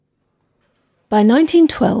By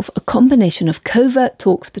 1912, a combination of covert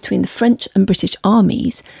talks between the French and British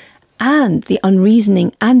armies and the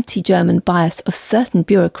unreasoning anti-German bias of certain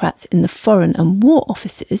bureaucrats in the Foreign and War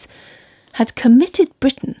Offices had committed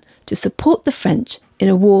Britain to support the French in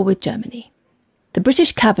a war with Germany. The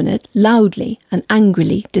British cabinet loudly and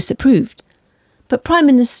angrily disapproved, but Prime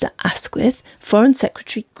Minister Asquith, Foreign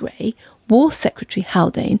Secretary Grey, War Secretary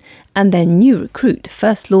Haldane and their new recruit,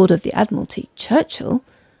 First Lord of the Admiralty, Churchill,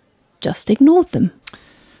 just ignored them.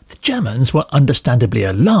 The Germans were understandably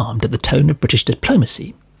alarmed at the tone of British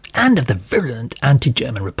diplomacy and of the virulent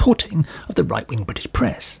anti-German reporting of the right-wing British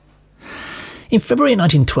press. In February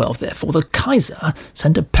 1912, therefore, the Kaiser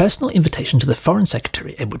sent a personal invitation to the Foreign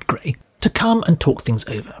Secretary, Edward Grey, to come and talk things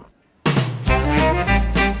over.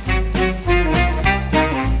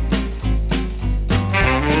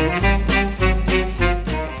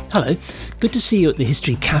 Hello, good to see you at the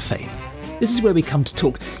History Cafe. This is where we come to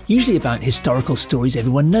talk, usually about historical stories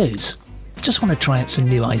everyone knows. Just want to try out some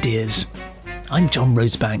new ideas. I'm John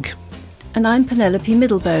Rosebank. And I'm Penelope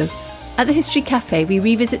Middlebow. At the History Cafe, we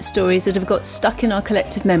revisit stories that have got stuck in our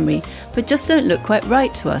collective memory, but just don't look quite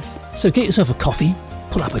right to us. So get yourself a coffee,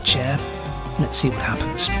 pull up a chair, and let's see what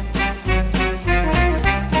happens.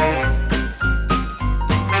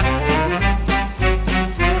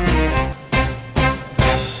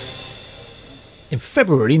 In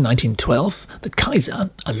February 1912, the Kaiser,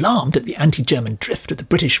 alarmed at the anti-German drift of the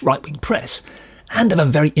British right-wing press and of a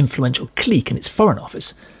very influential clique in its Foreign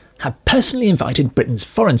Office, had personally invited Britain's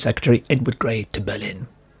Foreign Secretary Edward Grey to Berlin.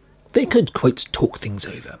 They could, quotes, talk things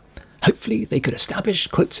over. Hopefully they could establish,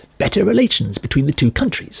 quotes, better relations between the two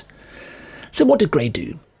countries. So what did Grey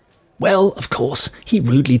do? Well, of course, he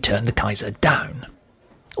rudely turned the Kaiser down.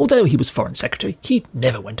 Although he was Foreign Secretary, he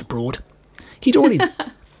never went abroad. He'd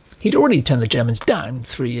already turned the Germans down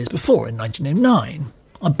 3 years before, in 1909.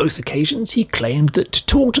 On both occasions, he claimed that to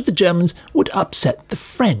talk to the Germans would upset the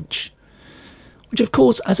French, which of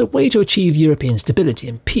course, as a way to achieve European stability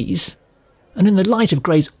and peace, and in the light of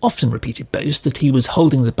Grey's often repeated boast that he was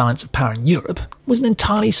holding the balance of power in Europe, was an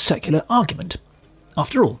entirely circular argument.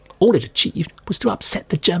 After all it achieved was to upset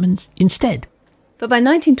the Germans instead. But by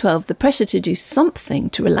 1912, the pressure to do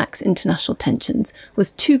something to relax international tensions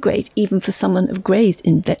was too great even for someone of Grey's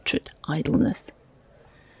inveterate idleness.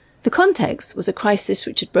 The context was a crisis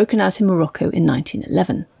which had broken out in Morocco in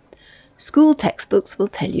 1911. School textbooks will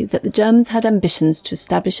tell you that the Germans had ambitions to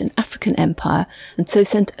establish an African empire and so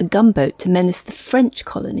sent a gunboat to menace the French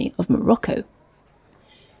colony of Morocco.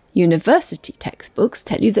 University textbooks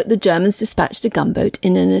tell you that the Germans dispatched a gunboat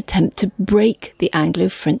in an attempt to break the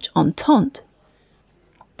Anglo-French entente.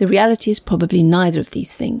 The reality is probably neither of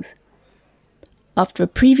these things. After a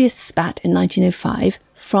previous spat in 1905,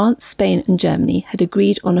 France, Spain and Germany had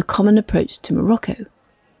agreed on a common approach to Morocco.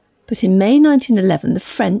 But in May 1911, the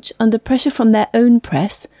French, under pressure from their own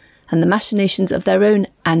press and the machinations of their own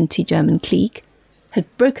anti-German clique,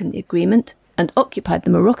 had broken the agreement and occupied the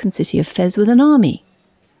Moroccan city of Fez with an army.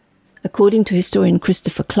 According to historian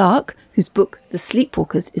Christopher Clark, whose book The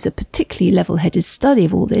Sleepwalkers is a particularly level-headed study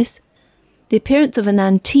of all this, the appearance of an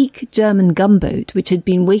antique German gunboat, which had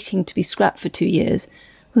been waiting to be scrapped for 2 years,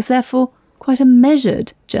 was therefore quite a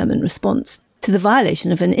measured German response to the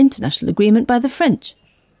violation of an international agreement by the French.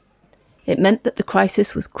 It meant that the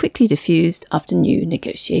crisis was quickly diffused after new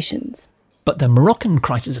negotiations. But the Moroccan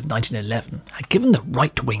crisis of 1911 had given the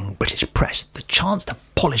right-wing British press the chance to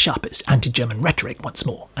polish up its anti-German rhetoric once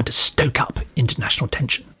more and to stoke up international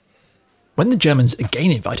tension. When the Germans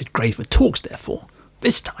again invited Grey for talks, therefore,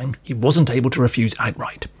 this time he wasn't able to refuse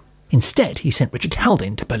outright. Instead, he sent Richard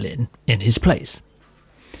Haldane to Berlin in his place.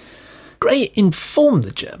 Grey informed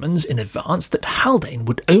the Germans in advance that Haldane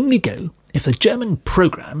would only go if the German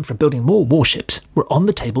programme for building more warships were on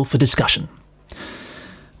the table for discussion.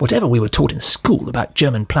 Whatever we were taught in school about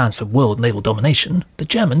German plans for world naval domination, the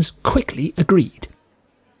Germans quickly agreed.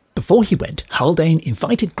 Before he went, Haldane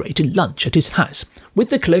invited Grey to lunch at his house with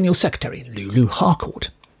the Colonial Secretary Lulu Harcourt.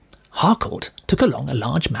 Harcourt took along a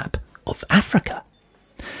large map of Africa.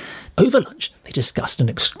 Over lunch, they discussed an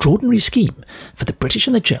extraordinary scheme for the British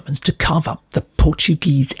and the Germans to carve up the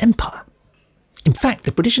Portuguese Empire. In fact,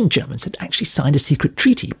 the British and Germans had actually signed a secret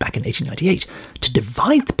treaty back in 1898 to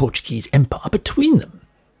divide the Portuguese Empire between them.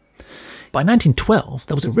 By 1912,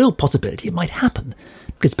 there was a real possibility it might happen,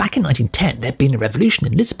 because back in 1910 there had been a revolution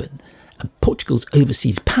in Lisbon, and Portugal's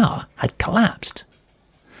overseas power had collapsed.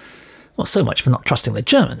 Well, so much for not trusting the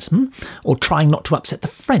Germans, or trying not to upset the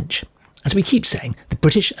French. As we keep saying, the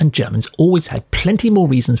British and Germans always had plenty more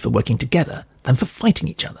reasons for working together than for fighting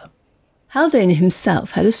each other. Haldane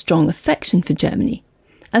himself had a strong affection for Germany,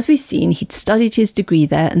 As we've seen, he'd studied his degree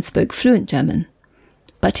there and spoke fluent German.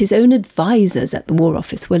 But his own advisers at the War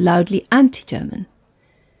Office were loudly anti-German.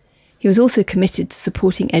 He was also committed to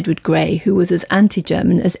supporting Edward Grey, who was as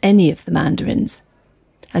anti-German as any of the Mandarins.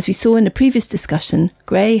 As we saw in a previous discussion,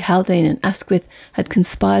 Grey, Haldane and Asquith had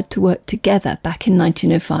conspired to work together back in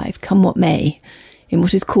 1905, come what may, in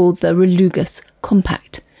what is called the Relugus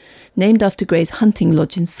Compact, named after Grey's hunting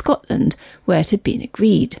lodge in Scotland, where it had been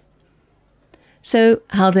agreed. So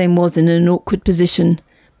Haldane was in an awkward position,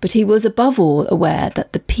 but he was above all aware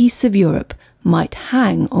that the peace of Europe might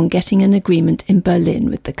hang on getting an agreement in Berlin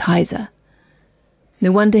with the Kaiser.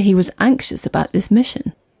 No wonder he was anxious about this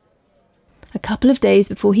mission. A couple of days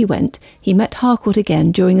before he went, he met Harcourt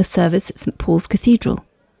again during a service at St. Paul's Cathedral.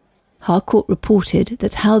 Harcourt reported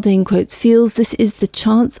that Haldane, quotes, feels this is the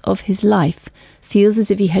chance of his life, feels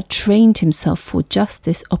as if he had trained himself for just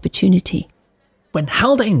this opportunity. When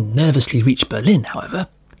Haldane nervously reached Berlin, however,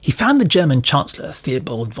 he found the German Chancellor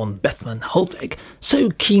Theobald von Bethmann-Hollweg so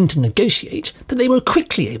keen to negotiate that they were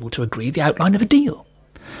quickly able to agree the outline of a deal.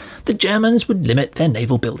 The Germans would limit their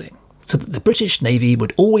naval building, so that the British Navy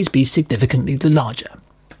would always be significantly the larger.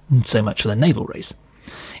 So much for the naval race.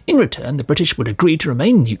 In return, the British would agree to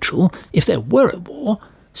remain neutral if there were a war,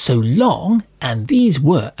 so long, and these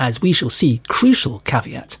were, as we shall see, crucial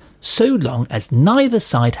caveats, so long as neither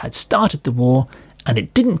side had started the war and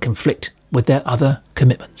it didn't conflict with their other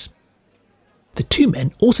commitments. The two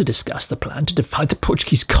men also discussed the plan to divide the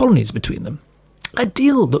Portuguese colonies between them. A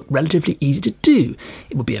deal looked relatively easy to do.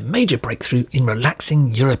 It would be a major breakthrough in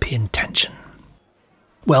relaxing European tension.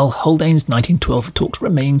 Well, Haldane's 1912 talks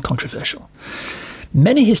remain controversial.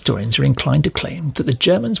 Many historians are inclined to claim that the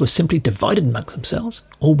Germans were simply divided amongst themselves,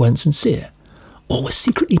 or weren't sincere, or were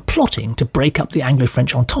secretly plotting to break up the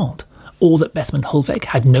Anglo-French Entente, or that Bethmann-Hollweg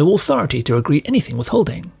had no authority to agree anything with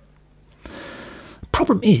Haldane. The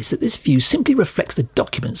problem is that this view simply reflects the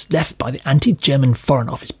documents left by the anti-German Foreign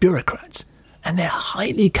Office bureaucrats, and they're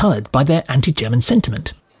highly coloured by their anti-German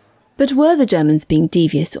sentiment. But were the Germans being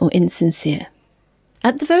devious or insincere?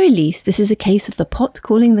 At the very least, this is a case of the pot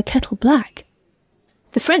calling the kettle black.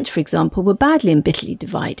 The French, for example, were badly and bitterly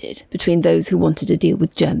divided between those who wanted a deal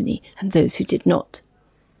with Germany and those who did not.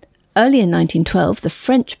 Early in 1912, the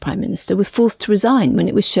French Prime Minister was forced to resign when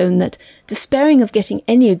it was shown that, despairing of getting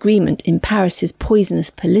any agreement in Paris's poisonous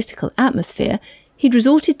political atmosphere, he'd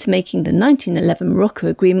resorted to making the 1911 Morocco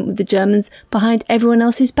agreement with the Germans behind everyone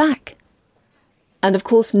else's back. And of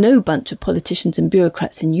course, no bunch of politicians and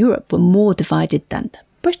bureaucrats in Europe were more divided than the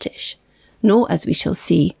British, nor, as we shall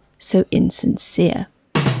see, so insincere.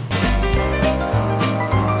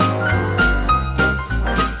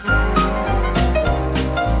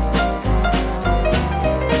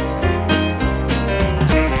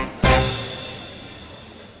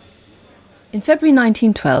 In February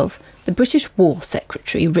 1912, the British War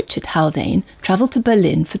Secretary Richard Haldane travelled to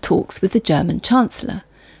Berlin for talks with the German Chancellor,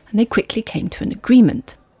 and they quickly came to an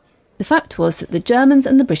agreement. The fact was that the Germans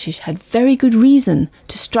and the British had very good reason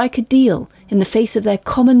to strike a deal in the face of their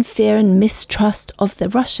common fear and mistrust of the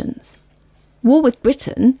Russians. War with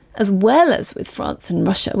Britain, as well as with France and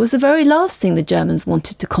Russia, was the very last thing the Germans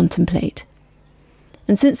wanted to contemplate.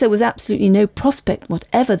 And since there was absolutely no prospect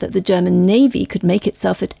whatever that the German Navy could make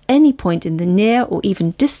itself at any point in the near or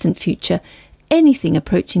even distant future anything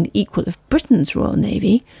approaching the equal of Britain's Royal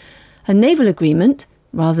Navy, a naval agreement,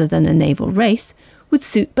 rather than a naval race, would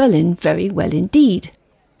suit Berlin very well indeed.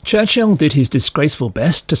 Churchill did his disgraceful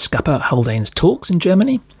best to scupper Haldane's talks in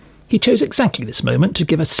Germany. He chose exactly this moment to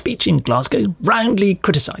give a speech in Glasgow, roundly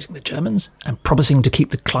criticising the Germans and promising to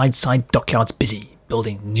keep the Clydeside dockyards busy,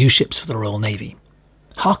 building new ships for the Royal Navy.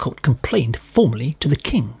 Harcourt complained formally to the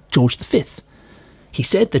King, George V. He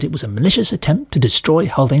said that it was a malicious attempt to destroy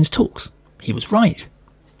Haldane's talks. He was right.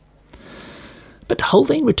 But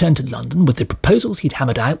Haldane returned to London with the proposals he'd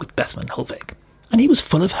hammered out with Bethmann-Hollweg, and he was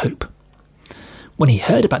full of hope. When he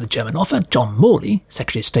heard about the German offer, John Morley,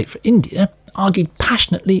 Secretary of State for India, argued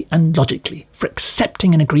passionately and logically for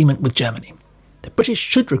accepting an agreement with Germany. The British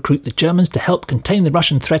should recruit the Germans to help contain the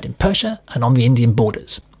Russian threat in Persia and on the Indian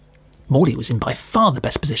borders. Morley was in by far the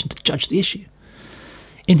best position to judge the issue.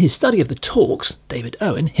 In his study of the talks, David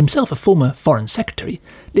Owen, himself a former Foreign Secretary,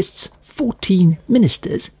 lists 14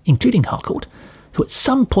 ministers, including Harcourt, who at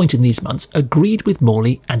some point in these months agreed with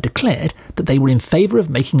Morley and declared that they were in favour of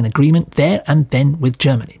making an agreement there and then with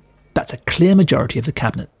Germany. That's a clear majority of the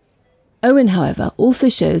cabinet. Owen, however, also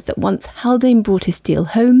shows that once Haldane brought his deal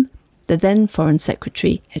home, the then Foreign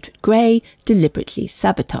Secretary, Edward Grey, deliberately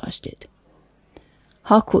sabotaged it.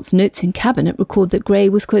 Harcourt's notes in Cabinet record that Grey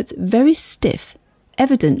was, quote, very stiff,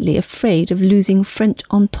 evidently afraid of losing French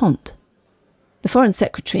entente. The Foreign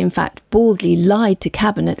Secretary, in fact, baldly lied to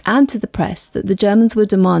Cabinet and to the press that the Germans were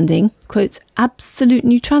demanding, quotes, absolute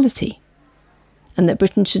neutrality, and that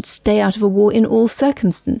Britain should stay out of a war in all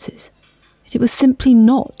circumstances. It was simply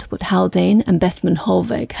not what Haldane and Bethmann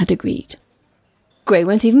Hollweg had agreed. Grey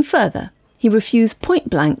went even further. He refused point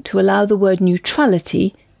blank to allow the word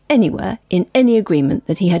neutrality anywhere in any agreement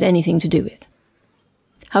that he had anything to do with.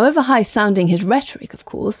 However high-sounding his rhetoric, of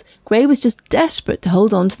course, Grey was just desperate to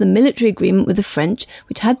hold on to the military agreement with the French,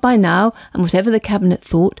 which had by now, and whatever the Cabinet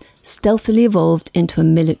thought, stealthily evolved into a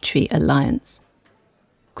military alliance.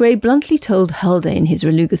 Grey bluntly told Haldane, his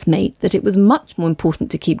reluctant mate, that it was much more important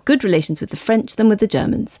to keep good relations with the French than with the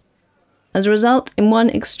Germans. As a result, in one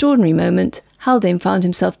extraordinary moment, Haldane found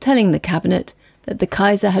himself telling the Cabinet that the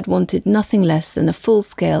Kaiser had wanted nothing less than a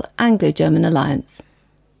full-scale Anglo-German alliance.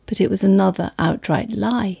 But it was another outright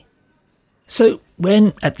lie. So,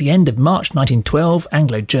 when, at the end of March 1912,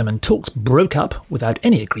 Anglo-German talks broke up without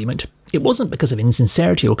any agreement, it wasn't because of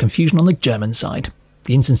insincerity or confusion on the German side.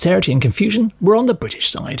 The insincerity and confusion were on the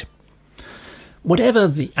British side. Whatever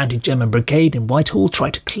the anti-German brigade in Whitehall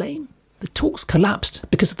tried to claim, the talks collapsed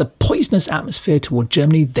because of the poisonous atmosphere toward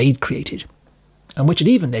Germany they'd created, and which had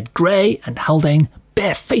even led Grey and Haldane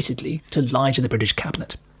barefacedly to lie to the British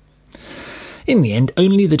Cabinet. In the end,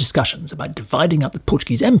 only the discussions about dividing up the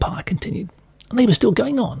Portuguese Empire continued, and they were still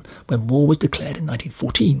going on when war was declared in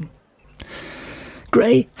 1914.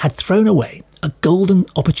 Grey had thrown away a golden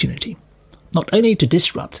opportunity, not only to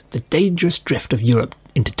disrupt the dangerous drift of Europe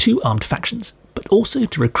into two armed factions, but also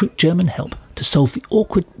to recruit German help to solve the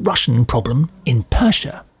awkward Russian problem in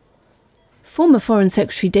Persia. Former Foreign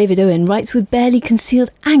Secretary David Owen writes with barely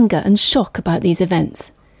concealed anger and shock about these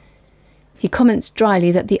events. He comments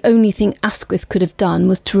dryly that the only thing Asquith could have done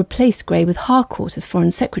was to replace Grey with Harcourt as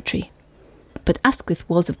Foreign Secretary. But Asquith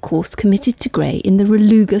was, of course, committed to Grey in the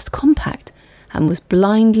Relugus Compact and was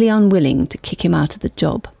blindly unwilling to kick him out of the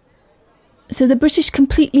job. So the British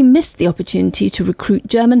completely missed the opportunity to recruit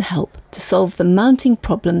German help to solve the mounting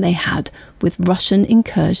problem they had with Russian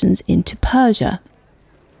incursions into Persia.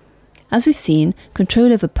 As we've seen,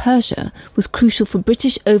 control over Persia was crucial for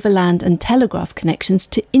British overland and telegraph connections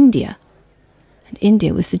to India. And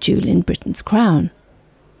India was the jewel in Britain's crown.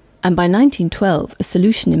 And by 1912, a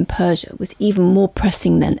solution in Persia was even more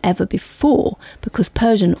pressing than ever before, because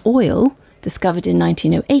Persian oil, discovered in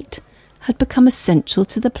 1908, had become essential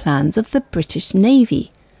to the plans of the British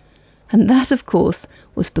Navy. And that, of course,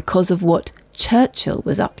 was because of what Churchill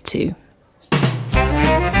was up to.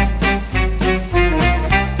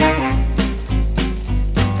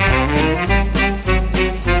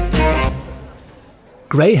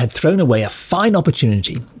 Grey had thrown away a fine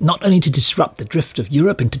opportunity not only to disrupt the drift of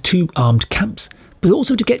Europe into two armed camps, but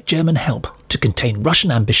also to get German help to contain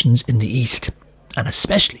Russian ambitions in the east, and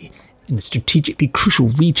especially in the strategically crucial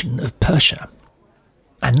region of Persia.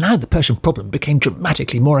 And now the Persian problem became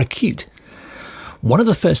dramatically more acute. One of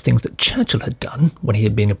the first things that Churchill had done when he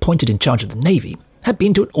had been appointed in charge of the Navy had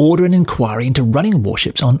been to order an inquiry into running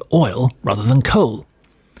warships on oil rather than coal.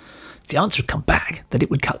 The answer had come back that it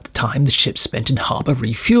would cut the time the ships spent in harbour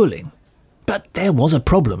refuelling. But there was a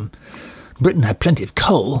problem. Britain had plenty of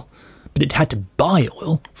coal, but it had to buy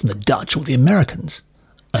oil from the Dutch or the Americans.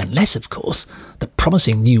 Unless, of course, the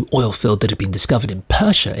promising new oil field that had been discovered in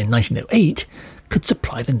Persia in 1908 could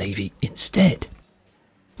supply the Navy instead.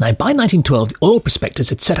 Now, by 1912, the oil prospectors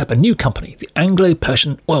had set up a new company, the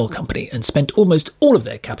Anglo-Persian Oil Company, and spent almost all of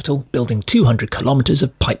their capital building 200 kilometres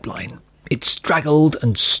of pipeline. It straggled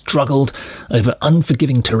and struggled over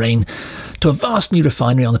unforgiving terrain to a vast new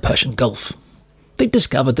refinery on the Persian Gulf. They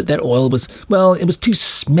discovered that their oil was, well, it was too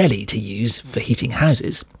smelly to use for heating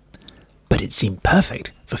houses. But it seemed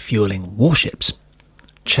perfect for fuelling warships.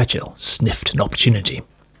 Churchill sniffed an opportunity.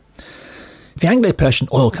 The Anglo-Persian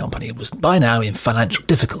Oil Company was by now in financial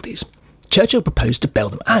difficulties. Churchill proposed to bail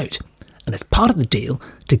them out, and as part of the deal,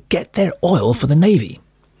 to get their oil for the Navy.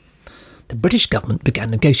 The British government began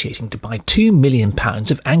negotiating to buy £2 million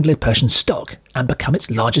of Anglo-Persian stock and become its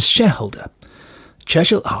largest shareholder.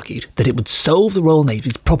 Churchill argued that it would solve the Royal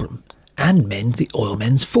Navy's problem and mend the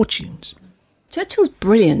oilmen's fortunes. Churchill's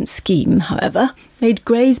brilliant scheme, however, made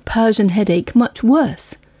Grey's Persian headache much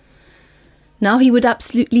worse. Now he would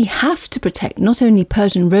absolutely have to protect not only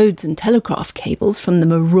Persian roads and telegraph cables from the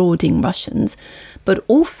marauding Russians, but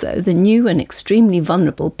also the new and extremely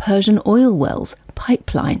vulnerable Persian oil wells,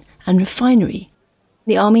 pipeline and refinery.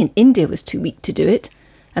 The army in India was too weak to do it,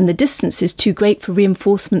 and the distances too great for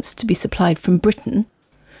reinforcements to be supplied from Britain.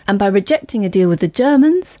 And by rejecting a deal with the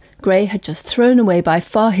Germans, Grey had just thrown away by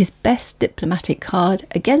far his best diplomatic card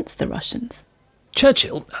against the Russians.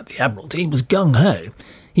 Churchill, at the Admiralty, was gung-ho.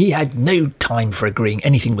 He had no time for agreeing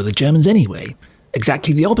anything with the Germans anyway.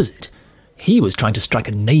 Exactly the opposite. He was trying to strike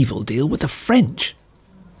a naval deal with the French.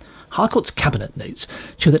 Harcourt's cabinet notes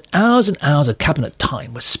show that hours and hours of cabinet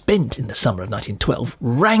time were spent in the summer of 1912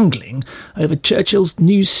 wrangling over Churchill's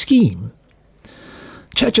new scheme.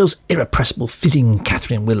 Churchill's irrepressible fizzing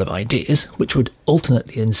Catherine wheel of ideas, which would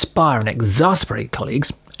alternately inspire and exasperate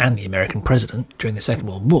colleagues and the American president during the Second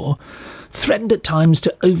World War, threatened at times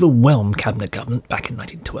to overwhelm cabinet government back in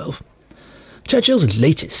 1912. Churchill's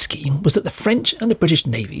latest scheme was that the French and the British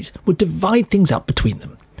navies would divide things up between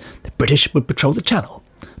them. The British would patrol the Channel,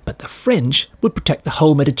 but the French would protect the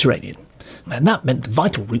whole Mediterranean, and that meant the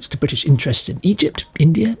vital routes to British interests in Egypt,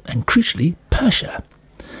 India, and crucially, Persia.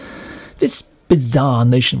 This bizarre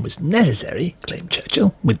notion was necessary, claimed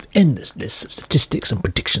Churchill, with endless lists of statistics and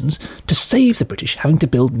predictions, to save the British having to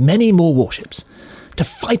build many more warships, to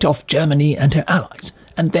fight off Germany and her allies,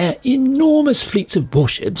 and their enormous fleets of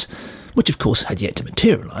warships, which of course had yet to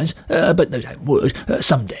materialise, but no doubt would,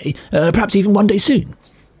 someday, perhaps even one day soon,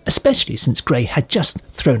 especially since Grey had just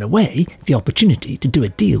thrown away the opportunity to do a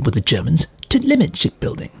deal with the Germans to limit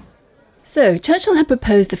shipbuilding. So, Churchill had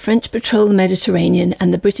proposed the French patrol the Mediterranean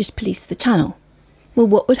and the British police the Channel. Well,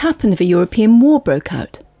 what would happen if a European war broke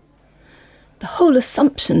out? The whole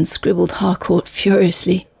assumption, scribbled Harcourt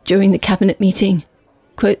furiously during the cabinet meeting,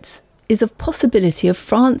 quotes, is of possibility of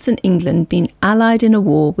France and England being allied in a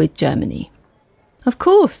war with Germany. Of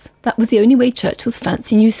course, that was the only way Churchill's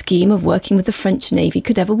fancy new scheme of working with the French Navy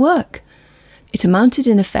could ever work. It amounted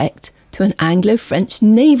in effect to an Anglo-French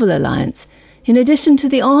naval alliance, in addition to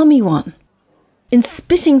the army one. In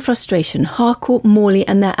spitting frustration, Harcourt, Morley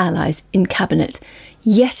and their allies in cabinet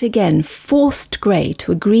yet again forced Grey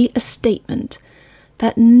to agree a statement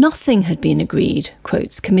that nothing had been agreed,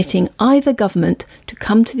 quotes, committing either government to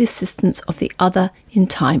come to the assistance of the other in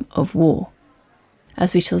time of war.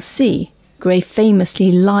 As we shall see, Grey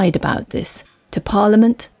famously lied about this to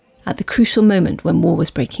Parliament at the crucial moment when war was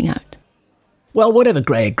breaking out. Well, whatever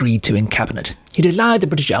Grey agreed to in cabinet, he'd allowed the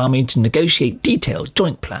British Army to negotiate detailed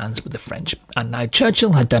joint plans with the French, and now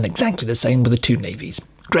Churchill had done exactly the same with the two navies.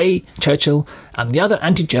 Grey, Churchill, and the other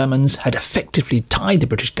anti-Germans had effectively tied the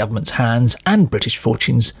British government's hands and British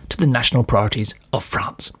fortunes to the national priorities of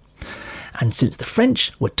France. And since the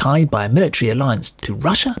French were tied by a military alliance to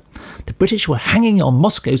Russia, the British were hanging on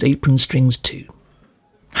Moscow's apron strings too.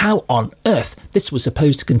 How on earth this was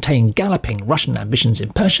supposed to contain galloping Russian ambitions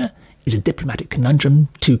in Persia is a diplomatic conundrum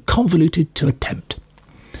too convoluted to attempt.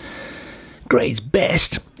 Grey's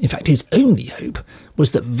best, in fact his only hope,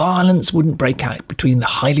 was that violence wouldn't break out between the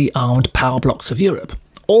highly armed power blocks of Europe,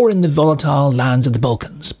 or in the volatile lands of the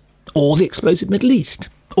Balkans, or the explosive Middle East,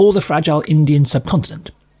 or the fragile Indian subcontinent.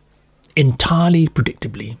 Entirely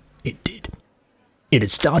predictably, it did. It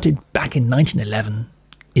had started back in 1911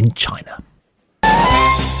 in China.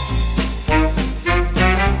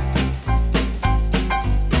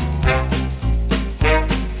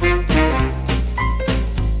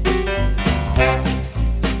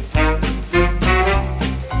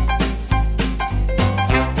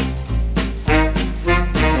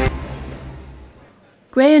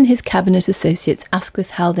 Grey and his cabinet associates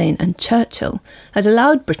Asquith, Haldane and Churchill had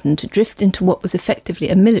allowed Britain to drift into what was effectively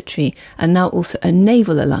a military and now also a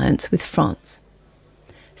naval alliance with France.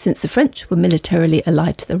 Since the French were militarily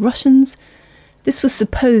allied to the Russians, this was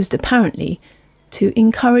supposed apparently to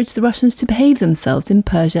encourage the Russians to behave themselves in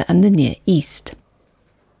Persia and the Near East.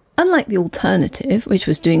 Unlike the alternative, which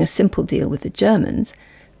was doing a simple deal with the Germans,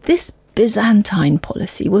 this Byzantine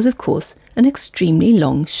policy was of course an extremely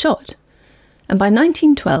long shot. And by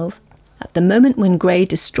 1912, at the moment when Grey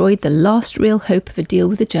destroyed the last real hope of a deal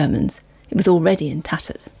with the Germans, it was already in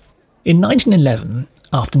tatters. In 1911,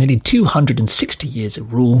 after nearly 260 years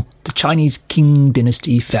of rule, the Chinese Qing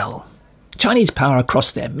dynasty fell. Chinese power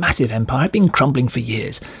across their massive empire had been crumbling for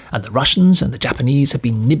years, and the Russians and the Japanese had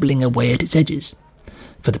been nibbling away at its edges.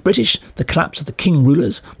 For the British, the collapse of the Qing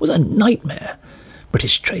rulers was a nightmare.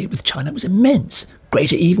 British trade with China was immense,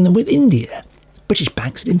 greater even than with India. British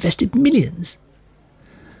banks had invested millions.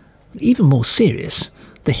 But even more serious,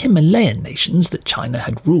 the Himalayan nations that China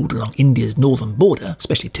had ruled along India's northern border,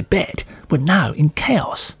 especially Tibet, were now in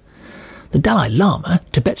chaos. The Dalai Lama,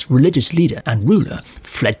 Tibet's religious leader and ruler,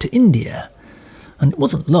 fled to India. And it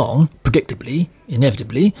wasn't long, predictably,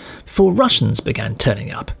 inevitably, before Russians began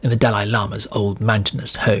turning up in the Dalai Lama's old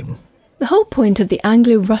mountainous home. The whole point of the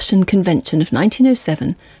Anglo-Russian Convention of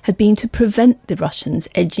 1907 had been to prevent the Russians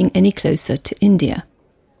edging any closer to India.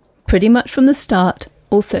 Pretty much from the start,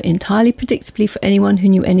 also entirely predictably for anyone who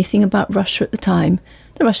knew anything about Russia at the time,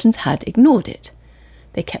 the Russians had ignored it.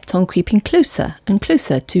 They kept on creeping closer and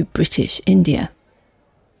closer to British India.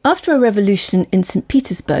 After a revolution in St.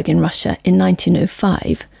 Petersburg in Russia in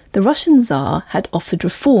 1905, the Russian Tsar had offered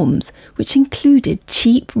reforms which included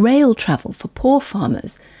cheap rail travel for poor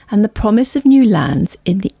farmers and the promise of new lands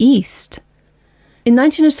in the east. In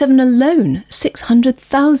 1907 alone,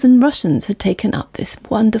 600,000 Russians had taken up this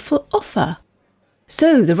wonderful offer.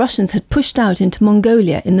 So the Russians had pushed out into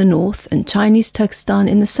Mongolia in the north and Chinese Turkestan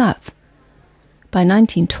in the south. By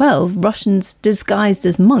 1912, Russians disguised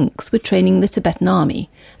as monks were training the Tibetan army,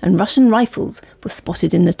 and Russian rifles were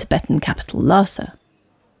spotted in the Tibetan capital Lhasa.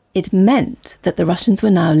 It meant that the Russians were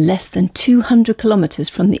now less than 200 kilometres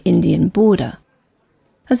from the Indian border.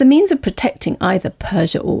 As a means of protecting either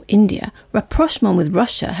Persia or India, rapprochement with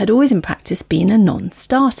Russia had always in practice been a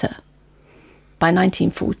non-starter. By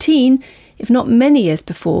 1914, if not many years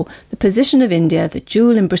before, the position of India, the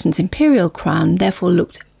jewel in Britain's imperial crown, therefore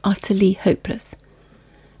looked utterly hopeless.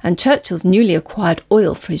 And Churchill's newly acquired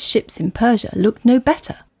oil for his ships in Persia looked no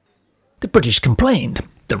better. The British complained.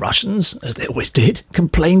 The Russians, as they always did,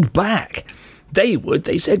 complained back. They would,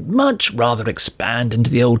 they said, much rather expand into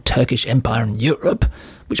the old Turkish Empire in Europe,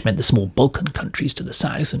 which meant the small Balkan countries to the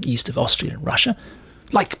south and east of Austria and Russia,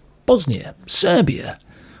 like Bosnia, Serbia.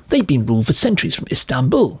 They'd been ruled for centuries from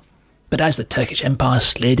Istanbul. But as the Turkish Empire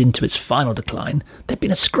slid into its final decline, there'd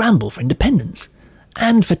been a scramble for independence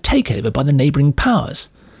and for takeover by the neighbouring powers.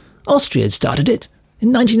 Austria had started it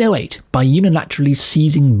in 1908 by unilaterally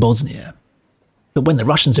seizing Bosnia. But when the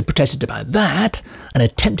Russians had protested about that and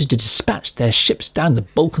attempted to dispatch their ships down the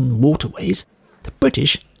Balkan waterways, the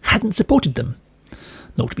British hadn't supported them,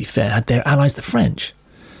 nor, to be fair, had their allies the French.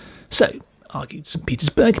 So, argued St.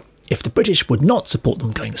 Petersburg, if the British would not support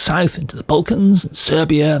them going south into the Balkans and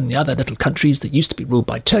Serbia and the other little countries that used to be ruled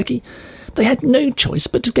by Turkey, they had no choice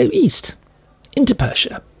but to go east, into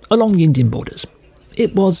Persia, along the Indian borders.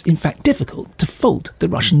 It was, in fact, difficult to fault the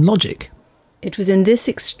Russian logic. It was in this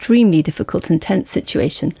extremely difficult and tense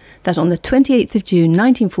situation that on the 28th of June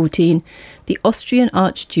 1914, the Austrian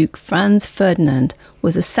Archduke Franz Ferdinand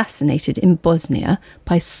was assassinated in Bosnia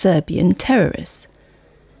by Serbian terrorists.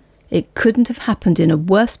 It couldn't have happened in a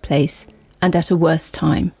worse place and at a worse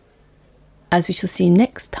time, as we shall see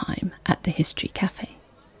next time at the History Café.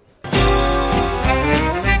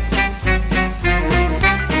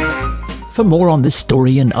 For more on this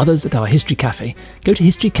story and others at our History Café, go to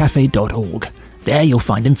historycafe.org. There you'll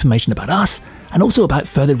find information about us and also about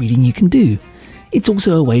further reading you can do. It's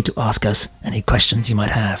also a way to ask us any questions you might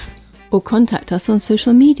have. Or contact us on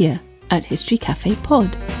social media at History Café Pod.